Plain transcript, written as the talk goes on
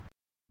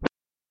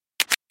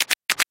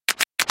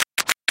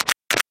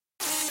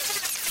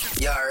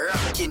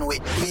Rocking with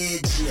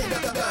DJ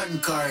Gun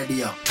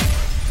Cardio.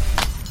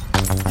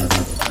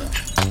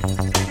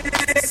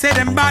 Say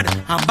them bad,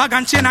 and bag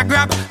and chain a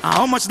grab. And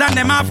how much than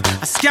them have?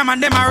 A scam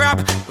and them a rap.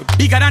 We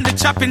bigger than the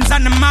choppings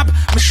on the map.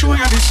 Me show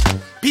you this.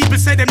 People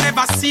say them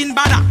never seen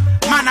badder.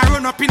 Man a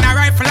run up in a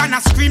rifle and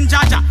a scream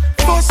Jaja.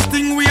 First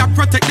thing we a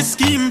protect the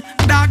scheme.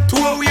 Dog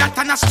tour we at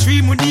on a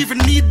stream. We even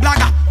need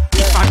blagger.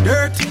 If a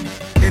dirt,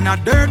 then a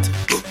dirt.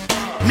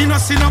 Me no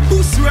see no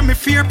pussy when me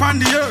fear upon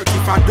the earth.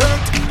 If a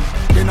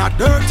dirt, then a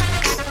dirt.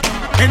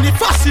 Any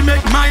fussy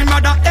make my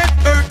mother head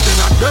hurt. Then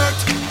a dirt,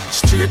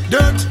 straight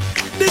dirt.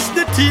 This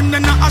the team,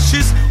 then the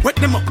ashes. Wet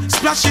them up,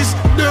 splashes,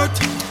 dirt,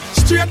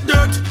 straight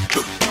dirt.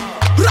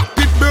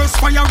 Rapid burst,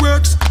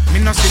 fireworks. Me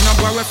no see no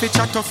boy we fit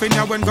chat tough in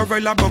ya. When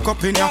gorilla buck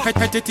up in ya.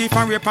 Repetitive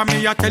and rape on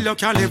me, I tell you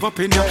can't live up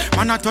in ya.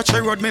 Man I touch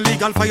a road, me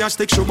legal fire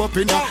stick show up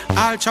in ya.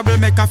 All trouble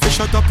make a fish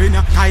shut up in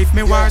ya. Type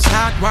me war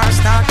start,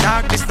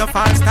 dog, this the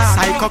false start.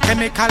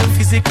 Psychochemical,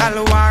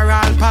 physical, war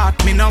all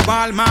part. Me no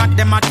Walmart,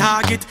 them a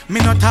target,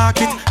 me no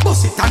target.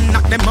 Bust it and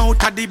knock them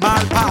out of the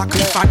ballpark.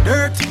 If a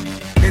dirt,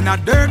 then a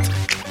dirt.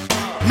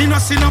 Me no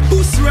see no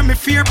pussy when me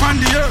fear upon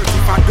the earth.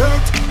 If a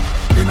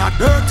dirt, then a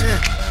dirt,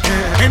 yeah.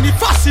 Any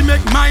fussy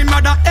make my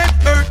mother head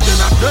hurt. Then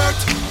a dirt,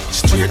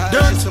 straight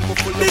dirt.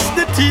 This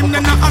the team,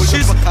 then the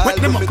ashes. Wet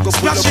them up,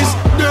 splashes,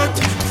 dirt,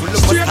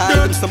 straight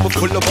dirt.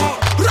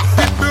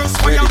 Rapid burst,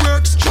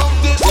 fireworks.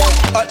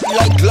 Hot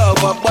like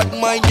lava, but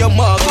mind your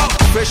maga.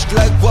 Fresh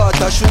like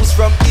water, shoes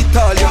from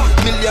Italia.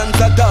 Millions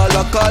of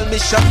dollars, call me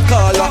shot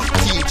caller.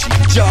 TG,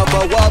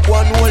 Java, walk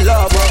one no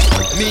lava.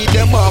 Me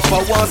them off,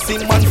 I want see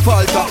man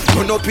falter.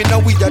 Run up in a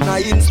weed and a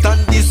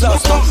instant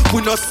disaster.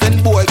 We no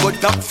send boy, got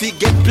that fi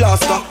get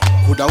plaster.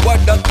 Coulda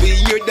what that be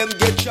here, them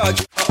get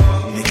charged.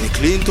 Make me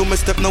clean to my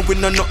step, now we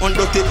no nothing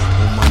dirty.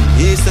 Woman,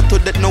 he said to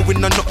that, now we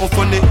no nothing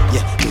funny.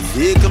 Yeah, the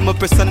vehicle my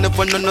press and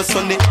never no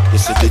sunny. You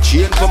see the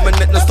chain from my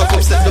neck, no stop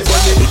upset the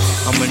bunny.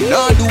 I'm a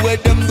nah do what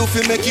them do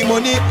fi make you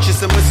money. She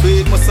said me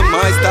sweet, must have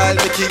my style,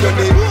 make you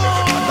honey.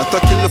 I'm not a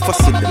killer for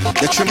sin,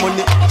 get your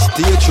money.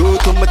 Stay true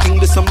to my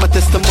thing, this is my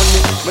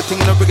testimony. My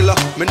thing no regular,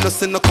 me no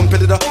sin no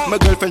competitor. My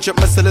girlfriend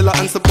ship my cellular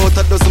and support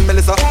a dozen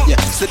Melissa.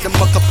 Yeah, sit them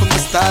back up in my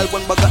style,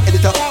 one bag of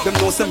editor. Them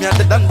know some me had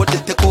the done, but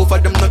they take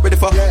over, them not ready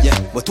for. Yeah,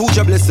 but who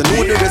jobless, and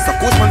know the rest. Of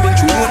course man been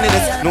through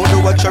loneliness. Know the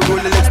watch I roll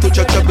the legs to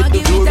judge a bit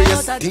the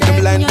glorious. Think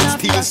them line with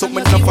steel, so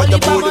much enough for the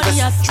board of us.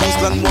 Choose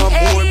land more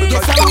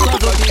because I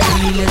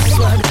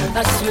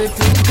swear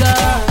to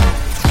God,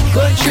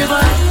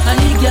 countryman, and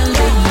the girl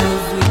they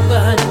love with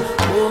bad.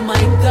 Oh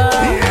my God,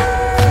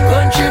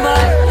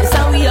 countryman, yes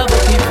how we have the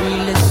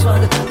realest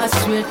one. I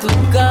swear to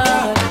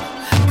God,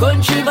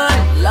 countryman,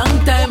 long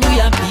time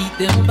we have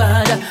beat them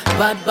bad.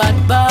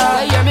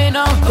 Yeah, hear me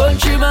now,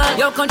 countryman.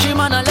 Yo,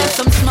 countryman, I let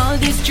some small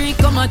district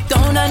come a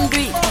town and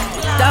breathe.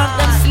 We talk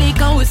them sleek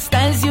and with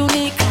styles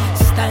unique.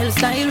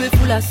 Style, we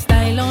full of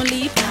style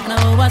only.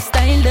 Now our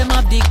style, them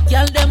up the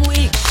girl, them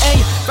weak.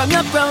 Hey, from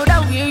your proud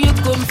of where you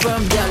come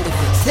from, girl.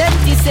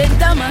 70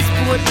 cent, I'm a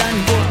sport and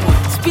go.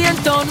 Spain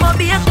town, my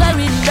be a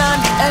Clarendon.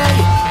 Hey,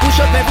 push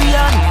up every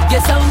hand.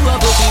 Guess how we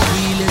about the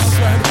realest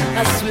one.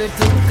 I swear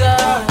to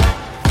God,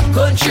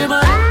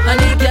 countryman, and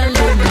the girl,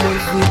 them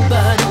love with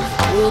bad.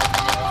 Oh.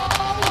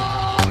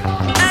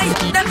 Hey,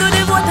 them do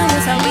the vote and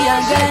yes, and we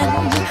again.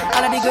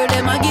 All of the girl,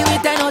 them a give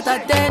it 10 out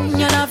of 10.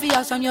 You know, for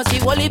your son, you see,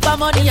 whole heap of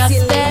money you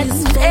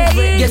spend.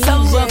 Hey, guess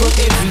how we about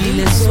the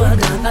realest one.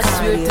 I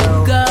swear to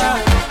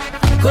God,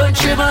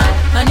 countryman,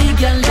 and the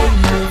girl, them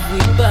love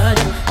with bad.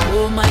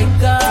 Oh my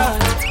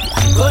God,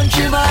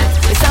 countryman,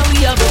 yes, and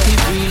we about the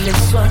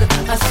realest one.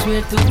 I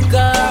swear to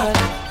God,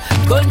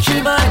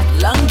 countryman,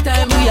 long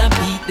time we have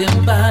beat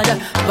them bad.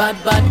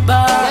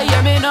 Yeah,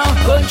 hear me now,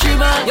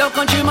 countryman. Yo,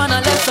 countryman,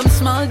 I let some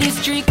small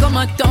district come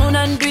a town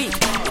and breathe.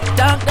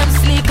 Talk them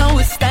sleek and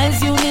with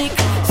styles unique.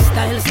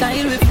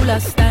 Style, we full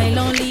of style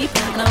only.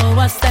 Now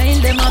our style,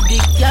 them a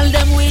big girl,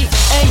 them weak.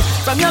 Hey,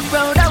 from your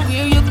proud of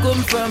where you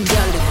come from,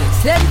 girl.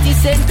 70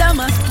 cent, I'm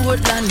a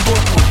Portland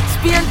boat.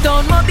 Spain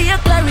town, ma be a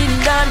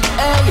Clarendon.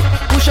 Hey,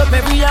 push up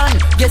every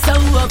hand. Guess how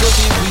I got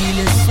the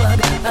realest swag.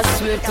 I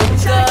swear to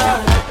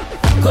God,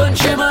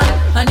 countryman,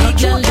 and the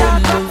girl,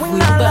 them love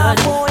with bad.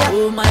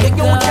 Oh my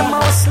God,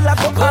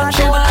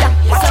 countryman,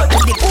 yes I do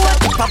the poor.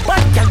 If a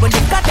bad girl when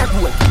they got that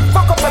road,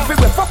 fuck up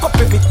everywhere, fuck up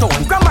every town.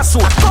 Grammar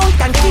soul, count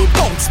and keep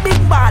counts. Big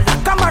baller,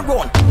 come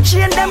around.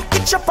 Chain them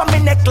itch up on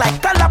me neck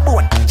like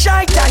collarbone.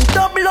 Giant and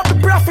double up the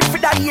profit for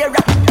that era.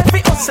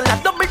 Every hustler,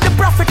 double the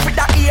profit for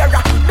that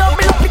era.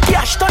 Double up the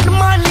cash, turn the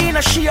money in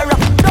a share.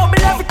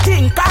 Double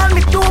everything, call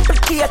me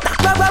duplicator.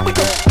 Where we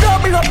do?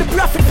 Double up the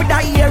profit for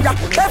that era.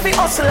 Every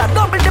hustler,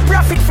 double the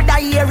profit for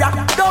that era.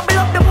 Double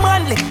up the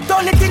money,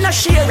 turn it in a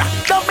share.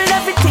 Double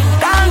everything,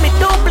 call me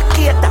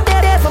duplicator. They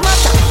never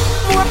matter.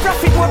 More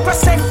profit, more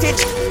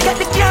percentage. Get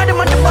the car,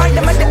 them on the buy,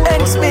 them at the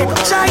ends made.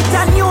 Giant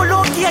and new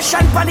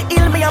location for the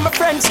hill, me and my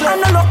friends. And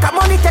I look at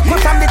money, take me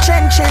from the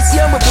trenches.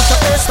 Yeah, we put the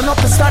person up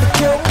and start the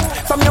kill.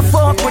 From your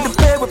fork with the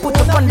pay, we put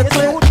up on the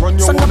clip.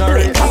 So no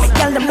play, I'm a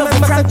girl, them love me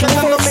frankly.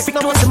 We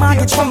close the market,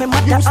 mortgage for me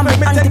mother and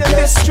me and the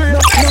place.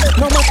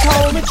 No matter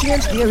how me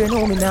change gear, you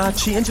know me not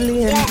change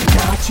lane.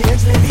 Not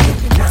change lane,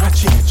 not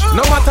change.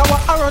 No matter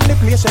what I run the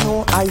place, you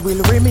know I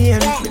will remain.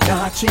 Me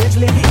not change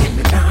lane,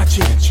 me not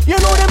change. You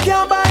know them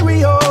can't buy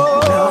me oh.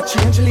 Not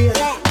change lane,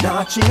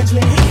 not change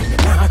lane, me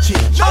not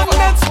change. And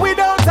that's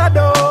without a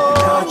door.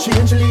 Not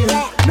change lane,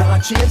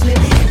 not change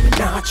lane, me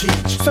not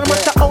change. So no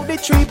matter how the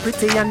tree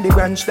pretty and the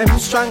branch them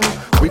strong,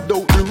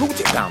 without the root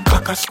it down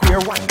back a square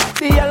one.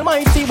 The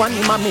Almighty One,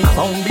 him and me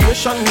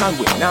foundation, and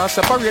we now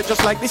separate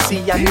just like the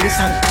sea and the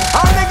sun.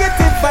 All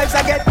negative vibes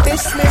I get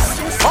dismissed.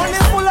 Only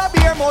full of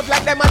beer mouth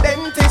like them a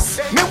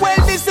dentist. Me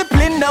well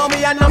disciplined now,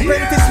 me an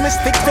apprentice. Me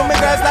stick to me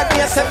girls like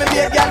me a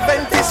 7-day girl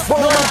Ventis.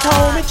 No matter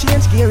how me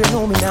change gear, you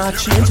know me not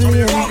change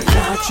lane.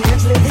 Not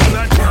change lane,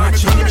 not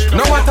change.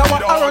 No matter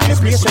what I run this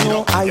place, you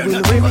know I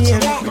will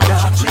remain.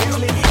 Not change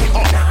lane,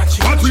 not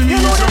change. What we need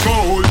is a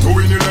goal to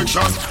win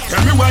election. Tell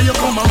me why you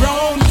come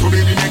around to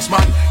be the next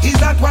man. Is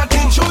that what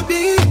it should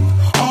be?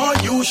 Or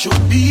you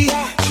should be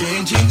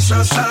changing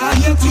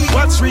society?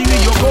 What's really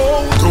your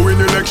goal to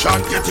win election?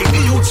 Getting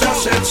the youths a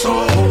set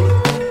soul.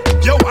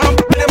 Yo, I'm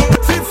them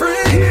out for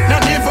free.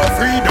 Not never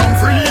freedom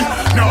free.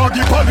 Now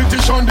the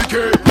politician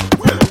decay.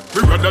 We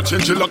rather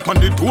change the lock on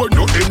the door,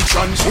 no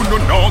entrance. Who no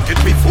know get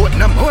before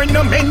no more,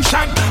 no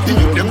mention. The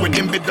youth them with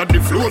them bed on the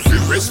floor, we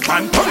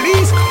respond.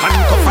 Police,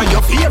 handcuff on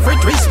your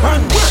favorite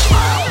response.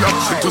 Black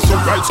shit to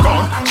some rights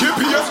gone.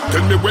 GPS,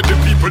 tell me where the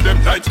people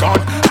them lights gone.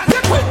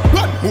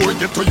 One more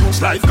get to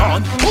use life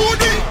gone. Who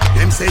they?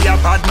 Them say a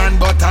bad man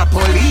but a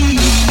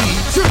police.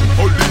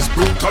 Police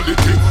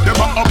brutality, them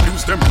a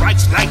abuse them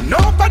rights like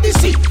nobody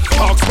see.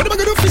 Ask what am I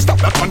gonna do? Stop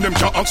that on them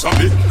can't ask on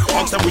me.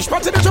 Ask them which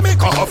part of the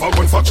Jamaica have a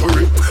one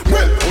factory.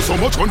 Well, so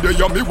much on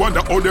there, me wonder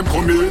how them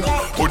come in.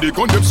 How they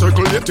gun them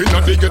circulating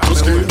and they get to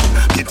scale.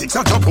 The things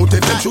that up out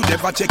if them should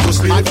never check your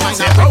sleep.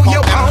 Say how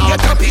you bound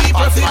get the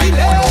people feel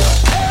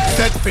it.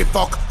 Set fi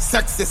fuck,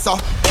 sexy so.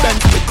 Bend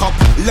pick up,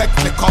 leg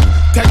pick up.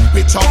 Take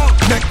picture,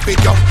 neck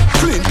video.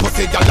 Clean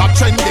pussy, y'all are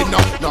trending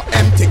up. No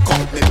empty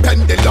cup, me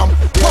pendulum.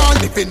 One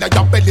living in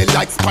your belly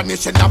like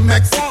Spanish in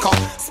Mexico.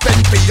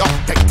 Spend me up,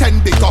 take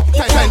 10 big up.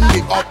 10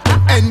 me up,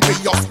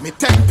 envious. Me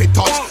 10 be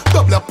touch.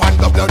 Double up and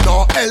double,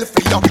 no L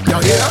for you. You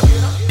hear?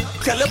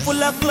 Girl, you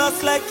full of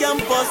class like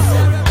campus.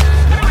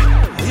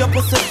 Your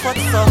pussy fat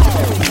so.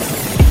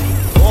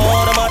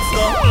 Oh, the mad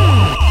stuff.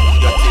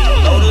 You think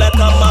loud like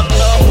a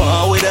magnum.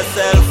 One with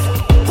yourself.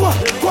 Go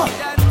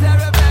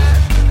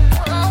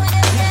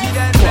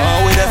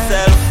with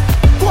yourself.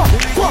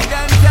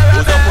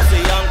 Who's your pussy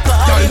young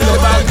class? Girl,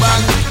 bang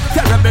bang.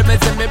 Terrible, me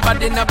see me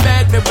body in a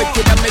bed. Me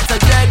wicked and me so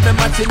dead. Me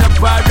matching up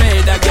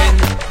parade again.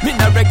 Me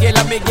not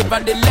regular, me give her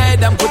the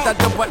lead and put her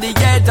top of the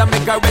edge and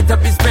make her wet up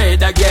his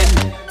spade again.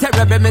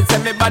 Terrible, me see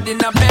me body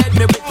in a bed.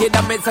 Me wicked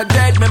and me so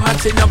dead. Me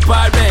matching up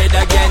parade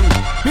again.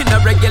 Me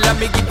not regular,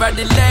 me give her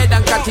the lead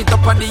and catch it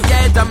up on the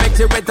edge and make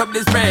she wet up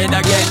the spade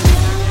again.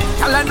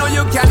 Girl, I know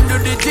you can do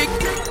the jig.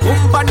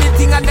 Boom on the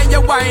thing and then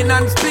you whine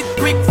and split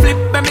quick flip.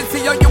 Let me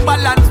see how you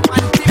balance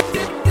and tip.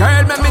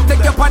 Girl, let me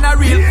take you on a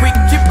real quick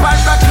chip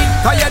and rock it.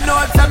 Cause you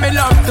know so me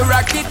love to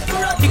rock it.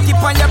 Kick it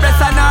on your breast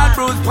and all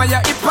bruise on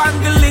your hip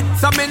angle it.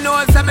 So me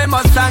know so me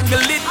must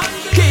angle it.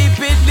 Keep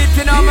it lit,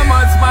 you know me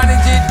must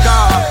manage it.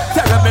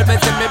 Terrible, me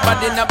see me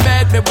body in a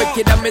bed. Me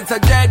wicked and me so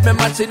dread. Me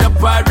matching up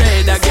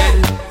parade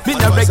again. Me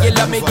no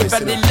regular, me give her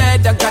the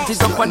lead and catch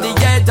it up on the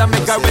edge and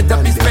make her wet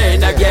up his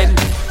spade again.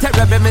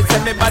 Terrible, me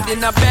see me body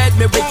in a bed.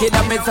 Me wicked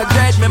and me so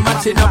dread. Me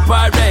matching up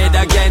parade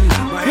again.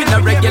 Me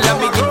no regular,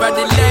 me give her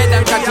the lead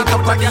and catch it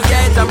up on the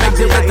edge and make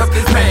her wet up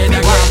his spade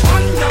again.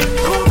 1,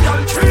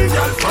 2, 3,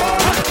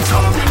 4. So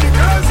many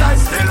girls, I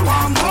still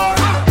want more.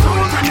 Too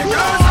many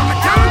girls, I'm a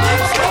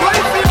counting score.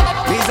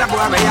 He's a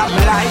boy, way of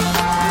life.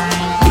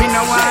 Me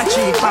no want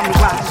cheap from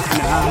bad,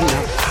 no.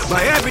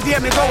 But every day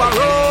me go a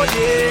road,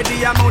 yeah.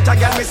 The amount of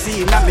girl me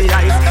see in my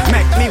eyes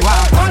make me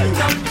want 1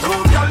 girl,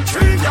 2 girl,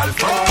 3 girl,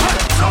 4.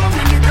 So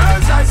many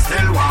girls, I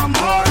still want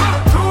more.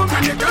 Too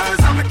many girls,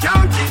 I'm a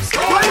counting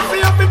score. Why if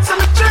you have it, so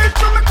me cheap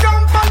from a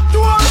compound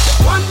door.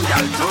 1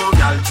 girl,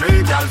 2 girl,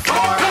 3 girl,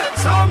 4.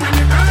 So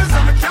many girls,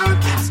 I'm a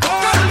counting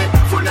score.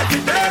 Full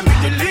every day, me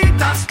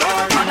delete a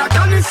store. Man, I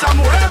done it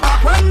somewhere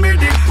back when me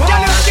did for. Girl,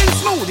 your skin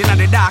smooth in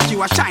the dark,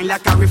 you a shine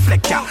like a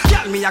reflector.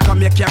 Girl, me a go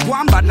make you go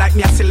on bad like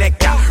me a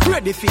selector.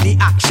 Ready for the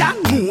action,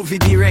 movie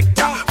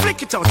director.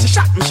 Flick it out, she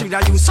shot me,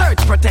 shoulda use search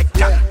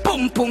protector.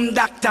 Boom boom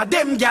doctor,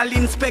 them girl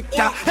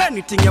inspector.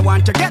 Anything you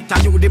want to get,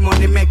 you the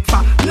money make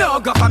for. No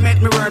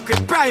government, me work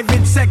with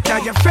private sector.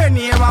 Your friend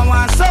here I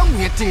want some,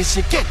 you till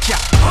she catch ya.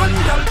 1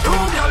 girl, 2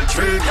 girl,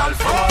 3 girl,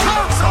 4.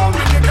 So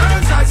many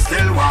girls, I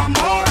still want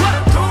more.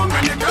 Too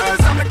many girls,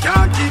 I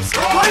can't keep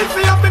score. Why if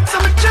you have it, so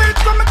me cheat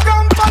from me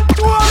compound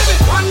tour.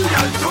 1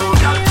 girl,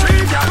 2 girl,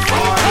 3 girl,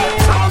 4.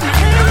 So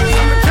many girls,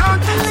 I can't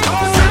keep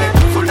score.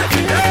 Full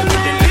every day, me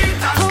delete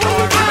that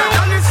store. And I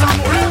done it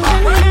somewhere back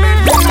when me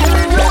do.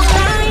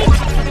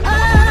 Oh,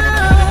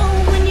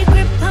 when you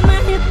grip on my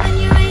hip and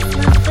you raise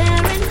my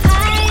Fahrenheit.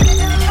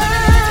 Oh,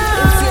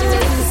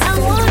 I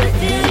wanna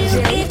feel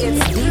you. It's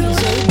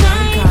DJ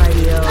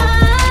Cardio.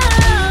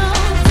 Oh,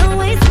 don't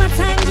waste my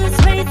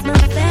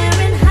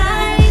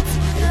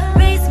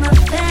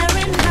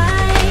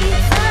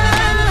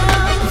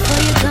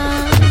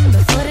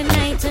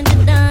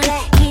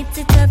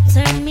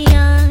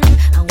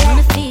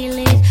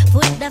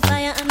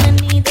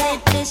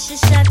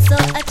shot, so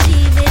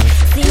achieve it.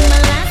 See my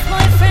last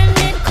boyfriend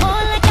did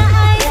cold like a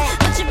ice,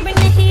 but you bring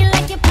the heat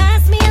like you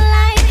passed me a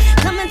light.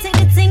 Come and take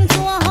the thing to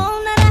a whole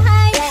nother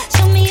height.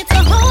 Show me you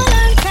can hold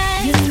on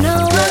tight. You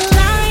know I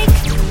like,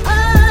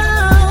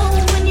 oh,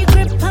 when you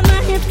grip on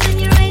my hips and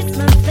you raise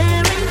my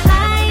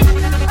Fahrenheit.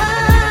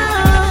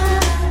 Oh,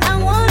 I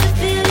wanna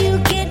feel you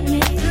get me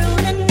through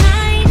the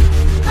night.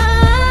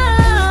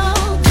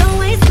 Oh, don't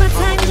waste my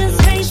time, just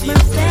raise my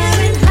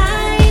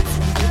Fahrenheit.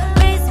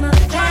 Raise my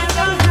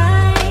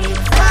Fahrenheit.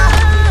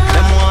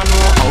 Them wanna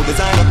know how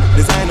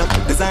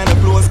designer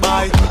close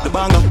by. The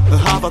banger, I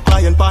have a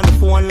client on the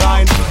phone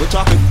line. We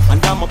chopping,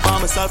 and damn up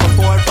on myself a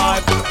 4 or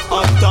 5.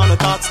 Up down the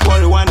top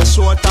story when it's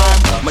short time.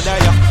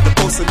 Medea, the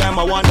post of them,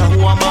 I wonder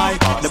who am I.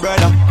 The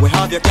brother, we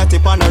have your cat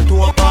tip on her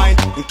toe pine.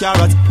 In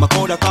carrots, my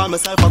code, I call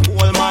myself a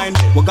coal mine.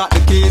 We got the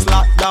keys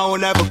locked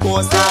down, every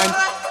coastline.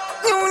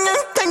 Union,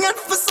 can you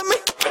for some me?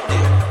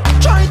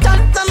 TROYTON,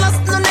 tell us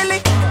no nelly.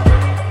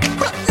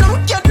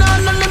 Platinum, get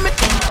down the limit.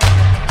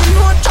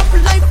 No chop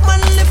life,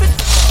 man, live it.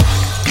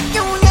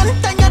 Union,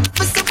 can you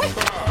for some me?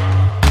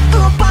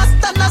 No past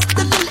and that's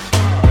the limit.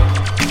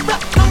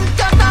 Platinum,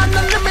 get down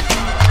the limit.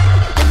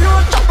 No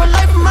chop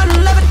life, man,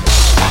 live it.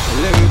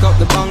 Link up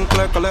the bank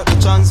clerk, collect the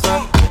transfer.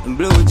 In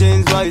blue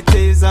jeans, white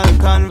tees and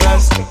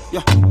Converse.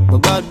 Yeah, a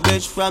bad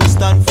bitch from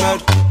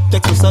Stanford.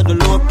 Take us at the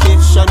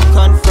location,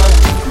 confirm.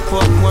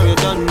 Important more you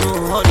don't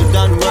know how they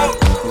done work.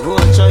 The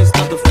whole choice,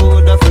 not the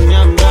food, that from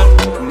yam.